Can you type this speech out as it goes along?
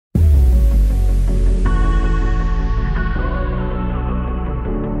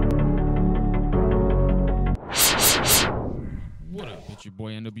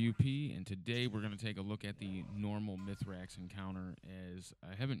boy NWP, and today we're going to take a look at the normal MYTHRAX encounter, as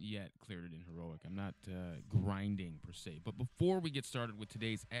I haven't yet cleared it in Heroic. I'm not grinding per se. But before we get started with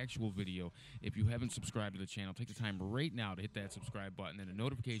today's actual video, if you haven't subscribed to the channel, take the time right now to hit that subscribe button and a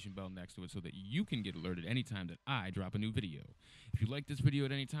notification bell next to it so that you can get alerted anytime that I drop a new video. If you like this video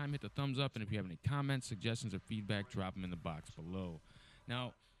at any time, hit the thumbs up, and if you have any comments, suggestions, or feedback, drop them in the box below.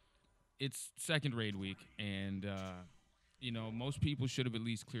 Now, it's second raid week, and you know, most people should have at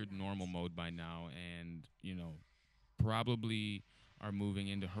least cleared normal mode by now, and, you know, probably are moving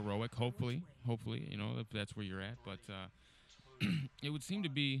into heroic, hopefully, you know, if that's where you're at. But it would seem to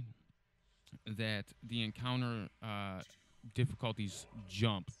be that the encounter difficulties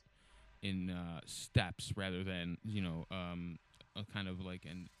jump in steps rather than, you know, a kind of like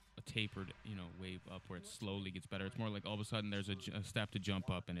a tapered, you know, wave up where it slowly gets better. It's more like all of a sudden there's a step to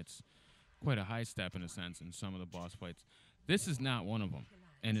jump up, and it's quite a high step in a sense in some of the boss fights. This is not one of them,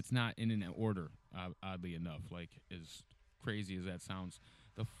 and it's not in an order, oddly enough, like as crazy as that sounds.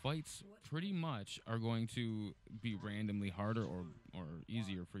 The fights pretty much are going to be randomly harder or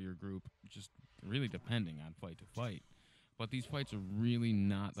easier for your group, just really depending on fight to fight. But these fights are really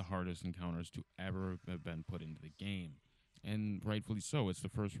not the hardest encounters to ever have been put into the game, and rightfully so. It's the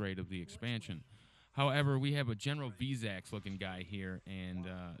first raid of the expansion. However, we have a General VZAX looking guy here, and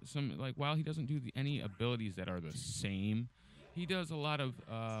while he doesn't do any abilities that are the same, he does a lot of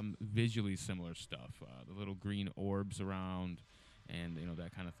visually similar stuff. The little green orbs around, and you know,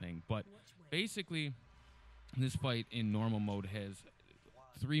 that kind of thing. But basically, this fight in normal mode has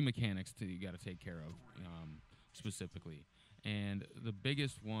three mechanics that you got to take care of specifically, and the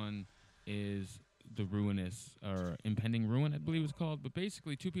biggest one is the ruinous, or impending ruin, I believe it's called. But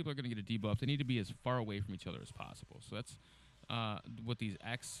basically, two people are going to get a debuff. They need to be as far away from each other as possible. So that's what these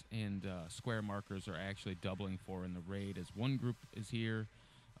X and square markers are actually doubling for in the raid. As one group is here,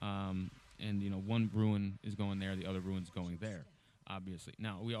 and you know, one ruin is going there, the other ruin's going there, obviously.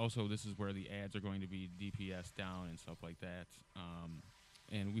 Now, this is where the ads are going to be DPS down and stuff like that.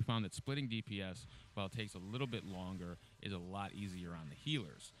 And we found that splitting DPS, while it takes a little bit longer, is a lot easier on the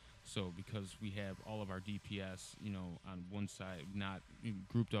healers. So because we have all of our DPS, you know, on one side, not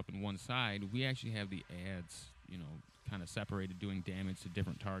grouped up in one side, we actually have the ads, you know, kind of separated, doing damage to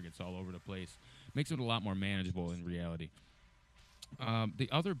different targets all over the place. Makes it a lot more manageable in reality. The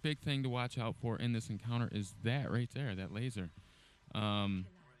other big thing to watch out for in this encounter is that right there, that laser.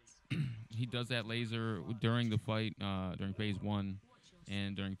 He does that laser during the fight, during phase 1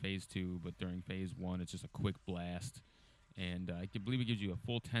 and during phase 2, but during phase 1 it's just a quick blast. And I believe it gives you a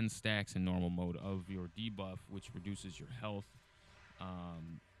full 10 stacks in normal mode of your debuff, which reduces your health.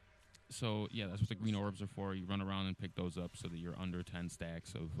 So, yeah, that's what the green orbs are for. You run around and pick those up so that you're under 10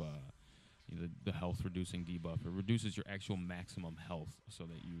 stacks of you know, the health-reducing debuff. It reduces your actual maximum health so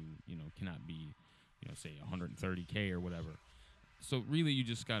that you know, cannot be, you know, say 130k or whatever. So, really, you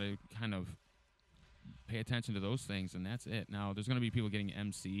just got to kind of pay attention to those things, and that's it. Now, there's going to be people getting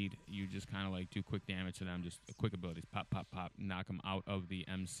MC'd. You just kind of like do quick damage to them, just quick abilities, pop, pop, pop, knock them out of the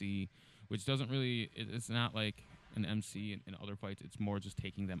MC, which doesn't really, it's not like an MC in other fights. It's more just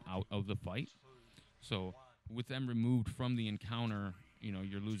taking them out of the fight. So with them removed from the encounter, you know,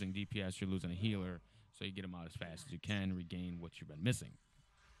 you're losing DPS, you're losing a healer, so you get them out as fast as you can, regain what you've been missing.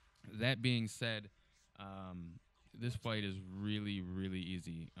 That being said, this fight is really, really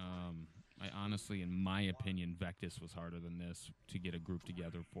easy. I honestly, in my opinion, Vectis was harder than this to get a group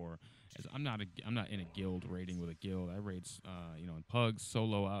together for. As I'm not in a guild raiding with a guild. I raid, you know, in pugs,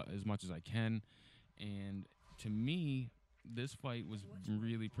 solo out as much as I can. And to me, this fight was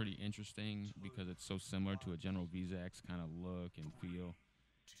really pretty interesting because it's so similar to a General VZAX kind of look and feel.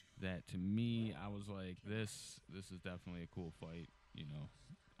 That to me, I was like, this is definitely a cool fight. You know,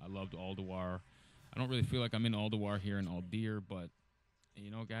 I loved Uldir. I don't really feel like I'm in Uldir here in Uldir, but you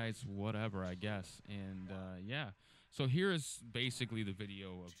know, guys, whatever, I guess. And yeah, so here is basically the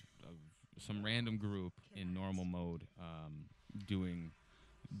video of some random group in normal mode doing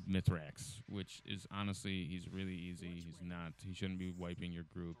MYTHRAX, which is honestly, he's really easy. He shouldn't be wiping your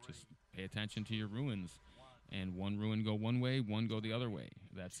group. Just pay attention to your ruins, and one ruin go one way, one go the other way.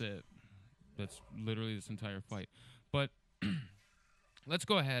 That's it. That's literally this entire fight. But let's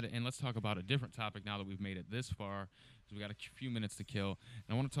go ahead and let's talk about a different topic now that we've made it this far. We got a few minutes to kill,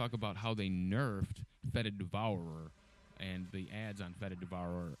 and I want to talk about how they nerfed Fetid Devourer and the ads on Fetid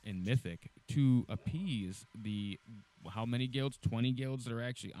Devourer in Mythic to appease the, how many guilds? 20 guilds that are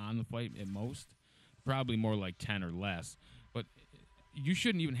actually on the fight at most. Probably more like 10 or less. But you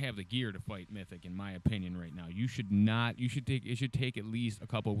shouldn't even have the gear to fight Mythic, in my opinion, right now. You should not. It should take at least a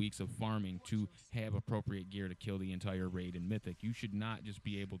couple weeks of farming to have appropriate gear to kill the entire raid in Mythic. You should not just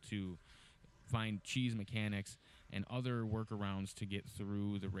be able to find cheese mechanics and other workarounds to get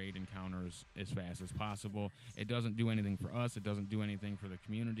through the raid encounters as fast as possible. It doesn't do anything for us. It doesn't do anything for the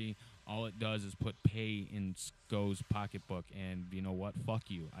community. All it does is put pay in Sko's pocketbook, and you know what? Fuck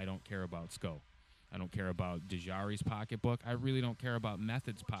you. I don't care about Sko. I don't care about Dejari's pocketbook. I really don't care about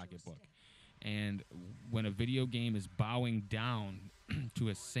Method's pocketbook. And when a video game is bowing down to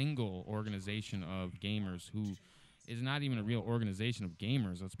a single organization of gamers who is not even a real organization of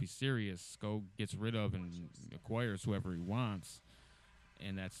gamers, let's be serious, Sko gets rid of and acquires whoever he wants,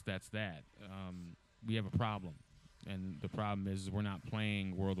 and that's that. We have a problem. And the problem is we're not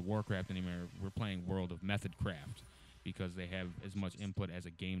playing World of Warcraft anymore. We're playing World of Methodcraft because they have as much input as a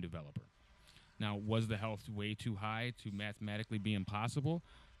game developer. Now, was the health way too high to mathematically be impossible?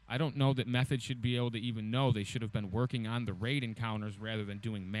 I don't know that Method should be able to even know. They should have been working on the raid encounters rather than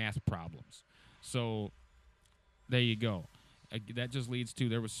doing math problems. So there you go. That just leads to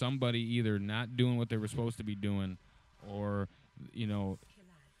there was somebody either not doing what they were supposed to be doing, or, you know,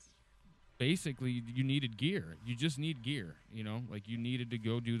 basically you needed gear. You just need gear, you know? Like, you needed to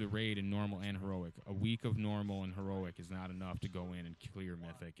go do the raid in normal and heroic. A week of normal and heroic is not enough to go in and clear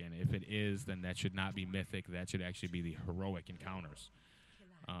Mythic, and if it is, then that should not be Mythic. That should actually be the heroic encounters.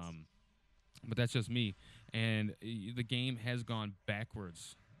 But that's just me. And the game has gone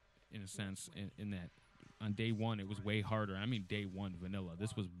backwards, in a sense, in that on day one it was way harder. I mean day one vanilla.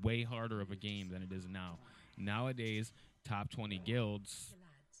 This was way harder of a game than it is now. Nowadays, top 20 guilds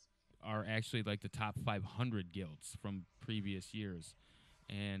are actually like the top 500 guilds from previous years.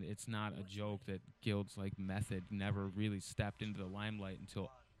 And it's not a joke that guilds like Method never really stepped into the limelight until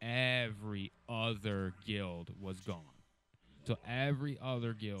every other guild was gone. Till every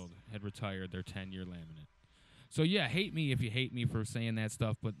other guild had retired their 10-year laminate. So yeah, hate me if you hate me for saying that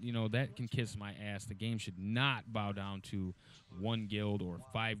stuff, but you know, that can kiss my ass. The game should not bow down to one guild or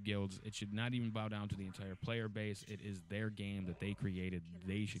 5 guilds. It should not even bow down to the entire player base. It is their game that they created.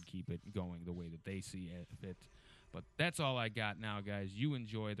 They should keep it going the way that they see it fit. But that's all I got now, guys. You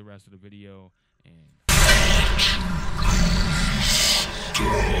enjoy the rest of the video, and